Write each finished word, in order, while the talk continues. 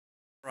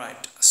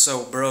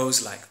So,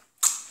 bros, like,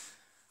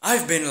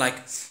 I've been like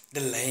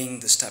delaying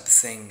this type of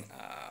thing.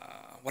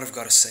 What I've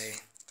got to say,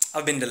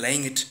 I've been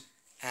delaying it,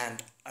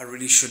 and I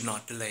really should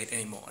not delay it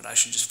anymore. And I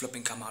should just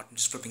flipping come out and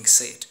just flipping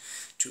say it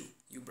to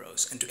you,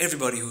 bros, and to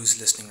everybody who's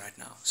listening right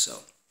now. So,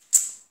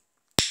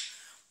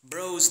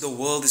 bros, the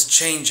world is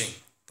changing.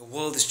 The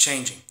world is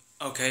changing.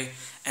 Okay,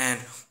 and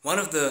one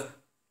of the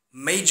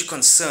major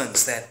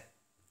concerns that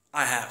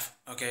I have,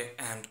 okay,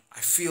 and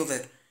I feel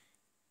that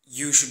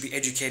you should be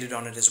educated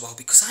on it as well,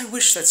 because I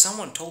wish that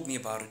someone told me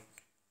about it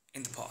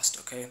in the past,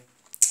 okay?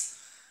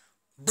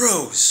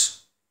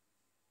 Bros,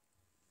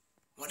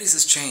 what is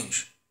this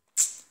change?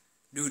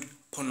 Dude,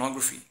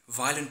 pornography,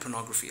 violent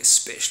pornography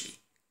especially.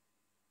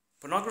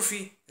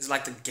 Pornography is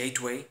like the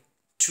gateway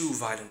to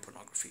violent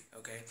pornography,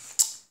 okay?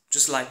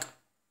 Just like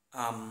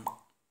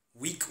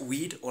weak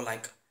weed or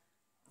like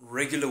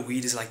regular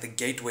weed is like the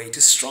gateway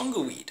to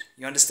stronger weed.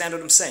 You understand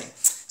what I'm saying?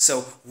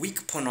 So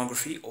weak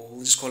pornography, or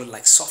we'll just call it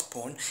like soft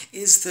porn,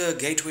 is the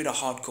gateway to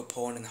hardcore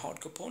porn, and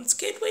hardcore porn is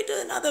the gateway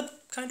to another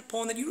kind of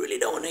porn that you really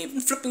don't even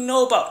flipping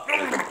know about.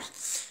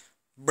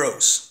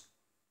 Bros,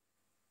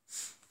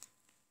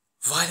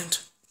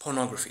 violent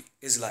pornography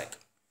is like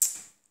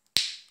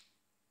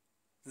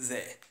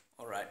there,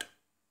 alright?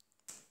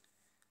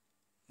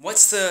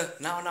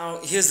 Now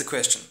here's the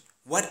question.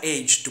 What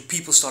age do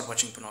people start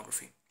watching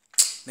pornography?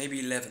 Maybe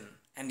 11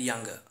 and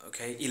younger,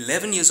 okay?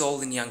 11 years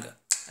old and younger.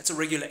 That's a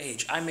regular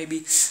age. I maybe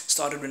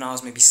started when I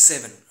was maybe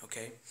 7,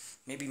 okay?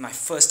 Maybe my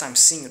first time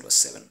seeing it was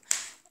 7.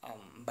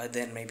 But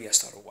then maybe I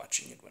started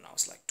watching it when I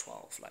was like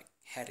 12, like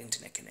had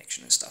internet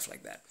connection and stuff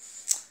like that.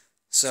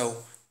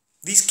 So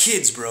these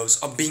kids,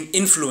 bros, are being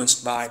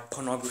influenced by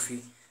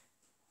pornography.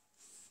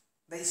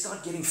 They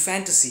start getting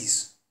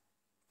fantasies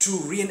to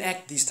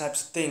reenact these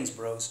types of things,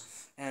 bros.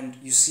 And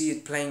you see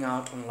it playing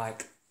out on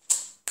like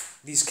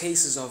these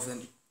cases of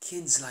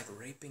kids like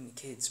raping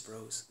kids,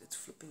 bros. It's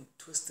flipping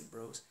twisted,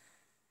 bros.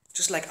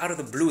 Just like out of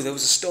the blue, there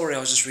was a story I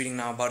was just reading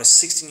now about a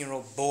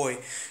 16-year-old boy.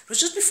 It was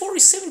just before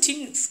his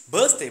 17th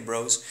birthday,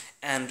 bros.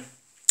 And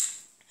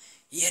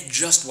he had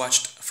just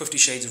watched 50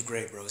 Shades of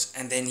Grey, bros.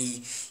 And then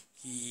he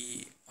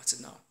what's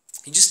it now?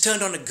 He just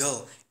turned on a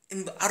girl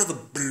out of the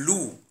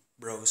blue,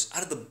 bros.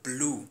 Out of the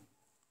blue.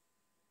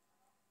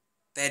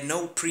 They had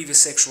no previous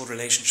sexual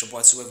relationship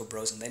whatsoever,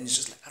 bros. And then he's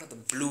just like out of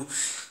the blue,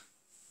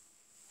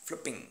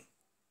 flipping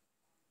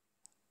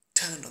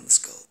turned on this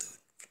girl, dude.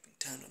 Flipping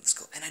turned on this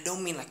girl. And I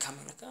don't mean like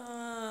coming like,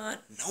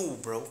 no,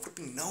 bro.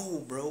 Flipping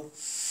no, bro.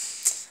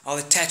 I'll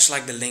attach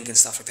like the link and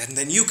stuff like that. And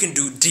then you can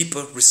do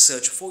deeper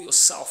research for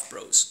yourself,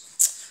 bros.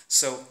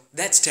 So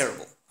that's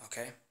terrible,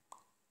 okay?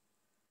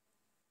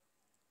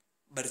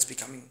 But it's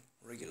becoming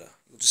regular.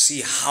 You'll just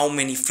see how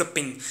many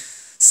flipping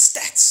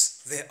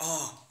stats there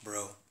are,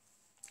 bro.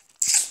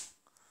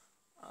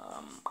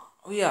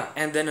 Oh yeah,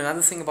 and then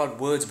another thing about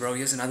words, bro.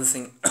 Here's another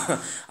thing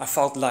I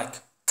felt like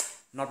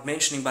not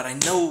mentioning, but I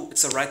know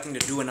it's the right thing to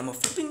do, and I'm gonna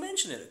flipping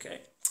mention it, okay?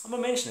 I'm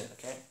gonna mention it,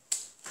 okay?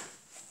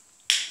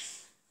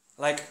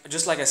 Like,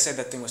 just like I said,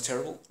 that thing was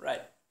terrible,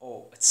 right?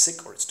 Or it's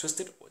sick, or it's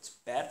twisted, or it's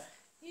bad.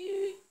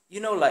 You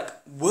know, like,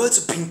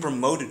 words are being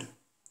promoted.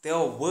 They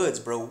are words,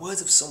 bro. Words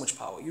have so much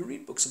power. You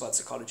read books about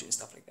psychology and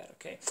stuff like that,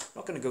 okay? I'm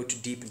not gonna go too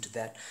deep into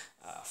that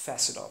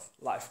facet of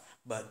life,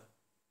 but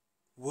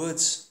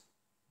words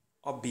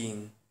are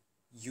being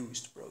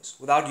used, bros,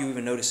 without you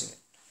even noticing it.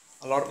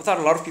 Without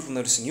a lot of people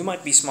noticing. You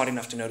might be smart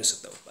enough to notice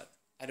it though, but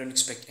I don't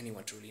expect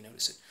anyone to really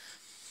notice it.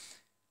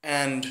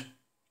 And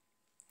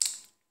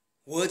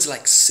words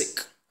like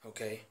sick,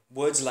 okay?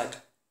 Words like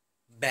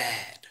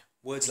bad,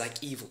 words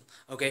like evil,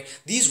 okay?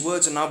 These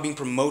words are now being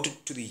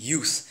promoted to the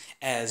youth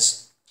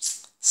as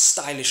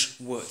stylish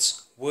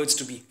words. Words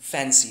to be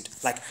fancied.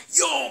 Like,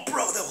 yo,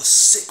 bro, that was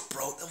sick,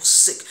 bro. That was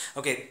sick.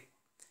 Okay,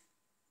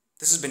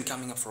 this has been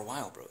coming up for a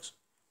while, bros.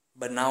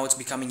 But now it's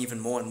becoming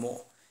even more and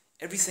more.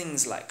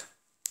 Everything's like,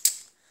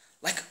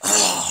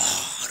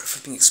 how to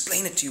flipping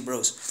explain it to you,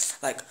 bros?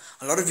 Like,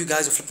 a lot of you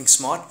guys are flipping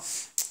smart,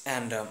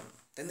 and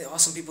then there are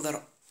some people that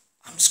are,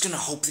 I'm just gonna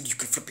hope that you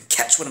can flipping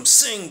catch what I'm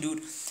saying,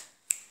 dude.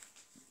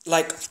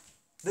 Like,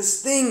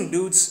 this thing,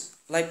 dudes,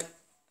 like,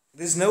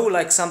 there's no,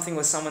 like, something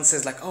where someone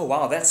says, like, oh,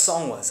 wow, that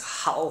song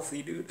was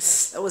healthy, dude.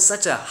 That was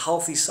such a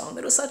healthy song.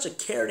 That was such a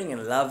caring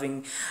and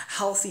loving,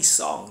 healthy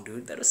song,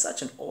 dude. That was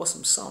such an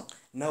awesome song.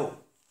 No.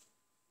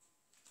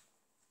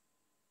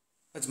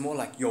 It's more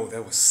like, yo,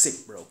 that was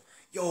sick, bro.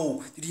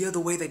 Yo, did you hear the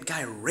way that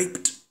guy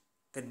raped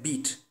that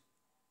beat?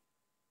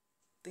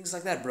 Things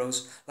like that,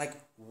 bros. Like,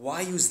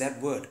 why use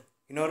that word?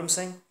 You know what I'm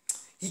saying?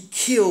 He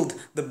killed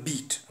the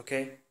beat,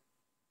 okay?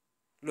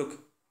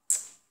 Look.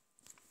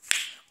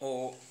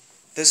 Or,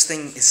 this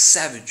thing is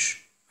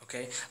savage,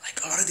 okay? Like,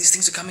 a lot of these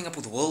things are coming up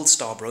with World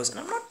Star, bros. And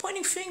I'm not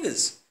pointing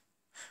fingers.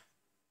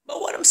 But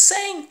what I'm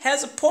saying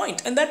has a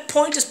point, and that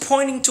point is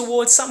pointing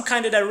towards some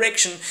kind of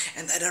direction,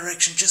 and that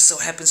direction just so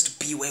happens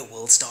to be where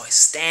World Star is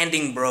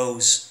standing,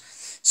 bros.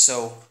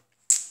 So,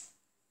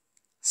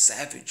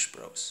 savage,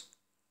 bros.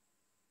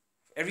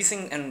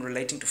 Everything and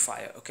relating to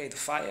fire, okay? The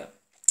fire,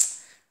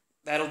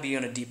 that'll be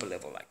on a deeper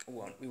level, like,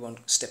 we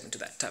won't step into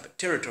that type of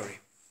territory.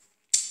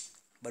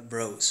 But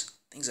bros,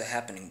 things are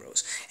happening,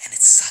 bros. And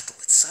it's subtle.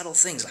 It's subtle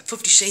things. Like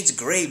 50 Shades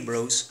Grey,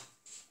 bros.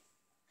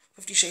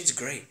 50 Shades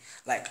Grey.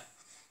 Like,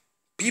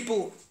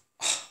 people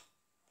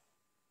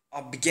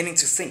are beginning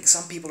to think,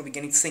 some people are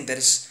beginning to think that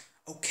it's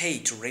okay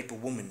to rape a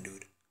woman,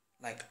 dude.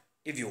 Like,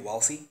 if you're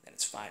wealthy, then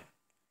it's fine.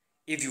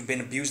 If you've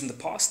been abused in the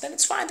past, then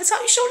it's fine. That's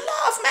how you show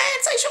love, man.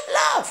 That's how you show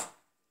love.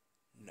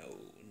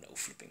 No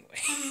flipping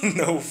way.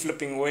 No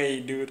flipping way,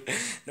 dude.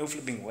 No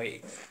flipping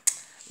way.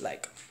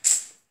 Like,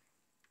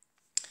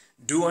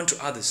 do unto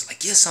others.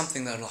 Like, here's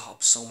something that'll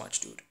help so much,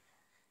 dude.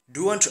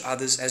 Do unto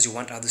others as you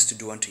want others to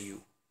do unto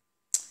you.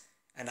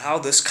 And how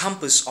this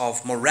compass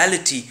of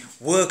morality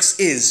works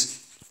is,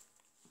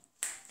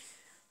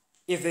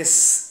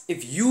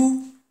 if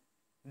you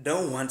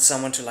don't want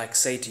someone to like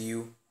say to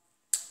you,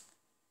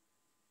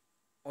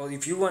 or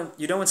if you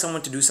don't want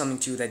someone to do something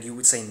to you that you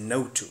would say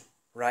no to,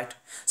 right?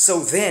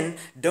 So then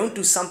don't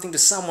do something to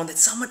someone that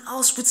someone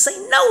else would say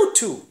no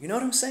to. You know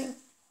what I'm saying?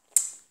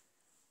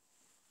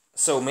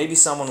 So maybe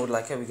someone would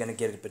like, hey, we're gonna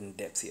get a bit in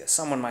depth here.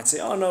 Someone might say,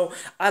 oh no,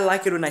 I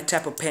like it when I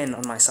tap a pen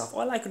on myself.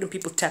 Or I like it when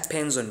people tap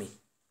pens on me.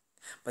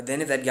 But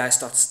then if that guy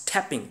starts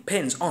tapping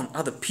pens on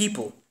other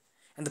people,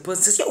 and the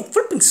person says, yo,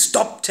 flipping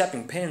stop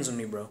tapping pens on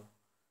me, bro.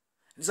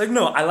 It's like,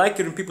 no, I like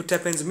it when people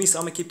tap pens on me, so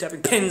I'm gonna keep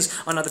tapping pens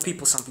on other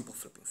people. Some people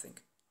flipping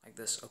think like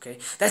this, okay?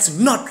 That's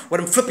not what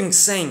I'm flipping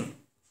saying.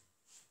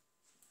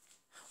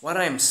 What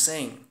I am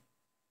saying,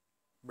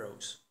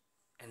 bros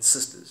and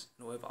sisters,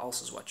 and whoever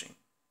else is watching,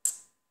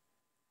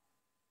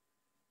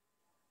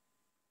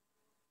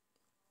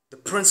 the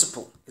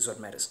principle is what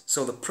matters.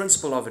 So the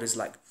principle of it is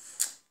like,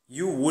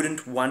 you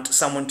wouldn't want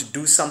someone to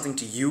do something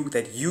to you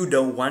that you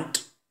don't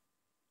want.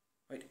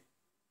 Right?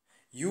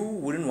 You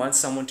wouldn't want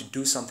someone to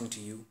do something to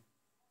you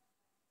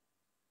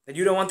that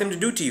you don't want them to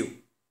do to you.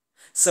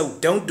 So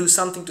don't do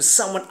something to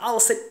someone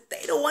else that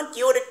they don't want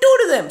you to do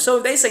to them. So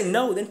if they say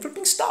no, then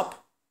flipping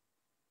stop.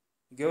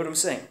 You get what I'm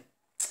saying?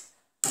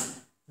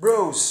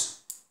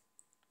 Bros,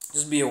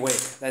 just be awake.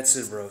 That's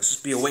it, bros.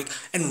 Just be awake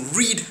and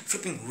read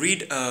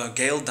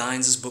Gail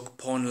Dines' book,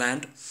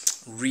 Pornland.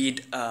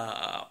 Read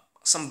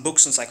some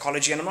books on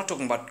psychology, and I'm not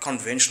talking about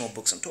conventional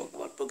books. I'm talking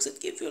about books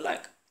that give you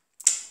like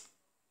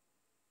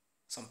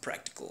some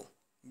practical,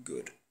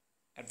 good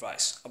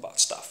advice about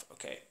stuff,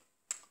 okay?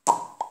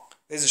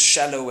 There's a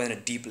shallow and a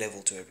deep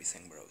level to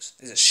everything, bros.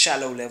 There's a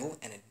shallow level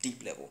and a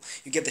deep level.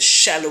 You get the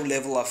shallow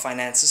level of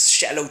finances,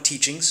 shallow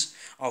teachings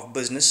of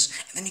business,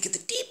 and then you get the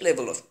deep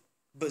level of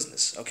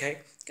business, okay?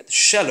 You get the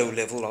shallow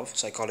level of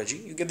psychology,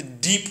 you get the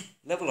deep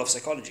level of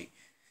psychology.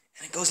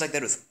 And it goes like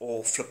that with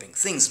all flipping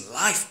things in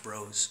life,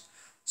 bros.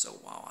 So,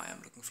 wow, I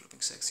am looking flipping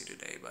sexy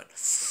today, but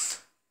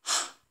let's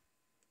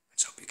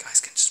hope you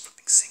guys can just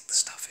flipping sink the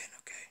stuff in,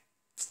 okay?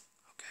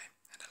 Okay,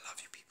 and I love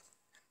you people,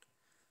 and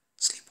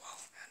sleep well,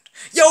 and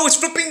yo, it's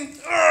flipping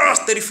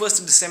 31st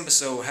of December,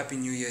 so Happy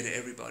New Year to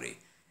everybody,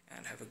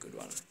 and have a good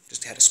one.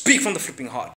 Just had to speak from the flipping heart.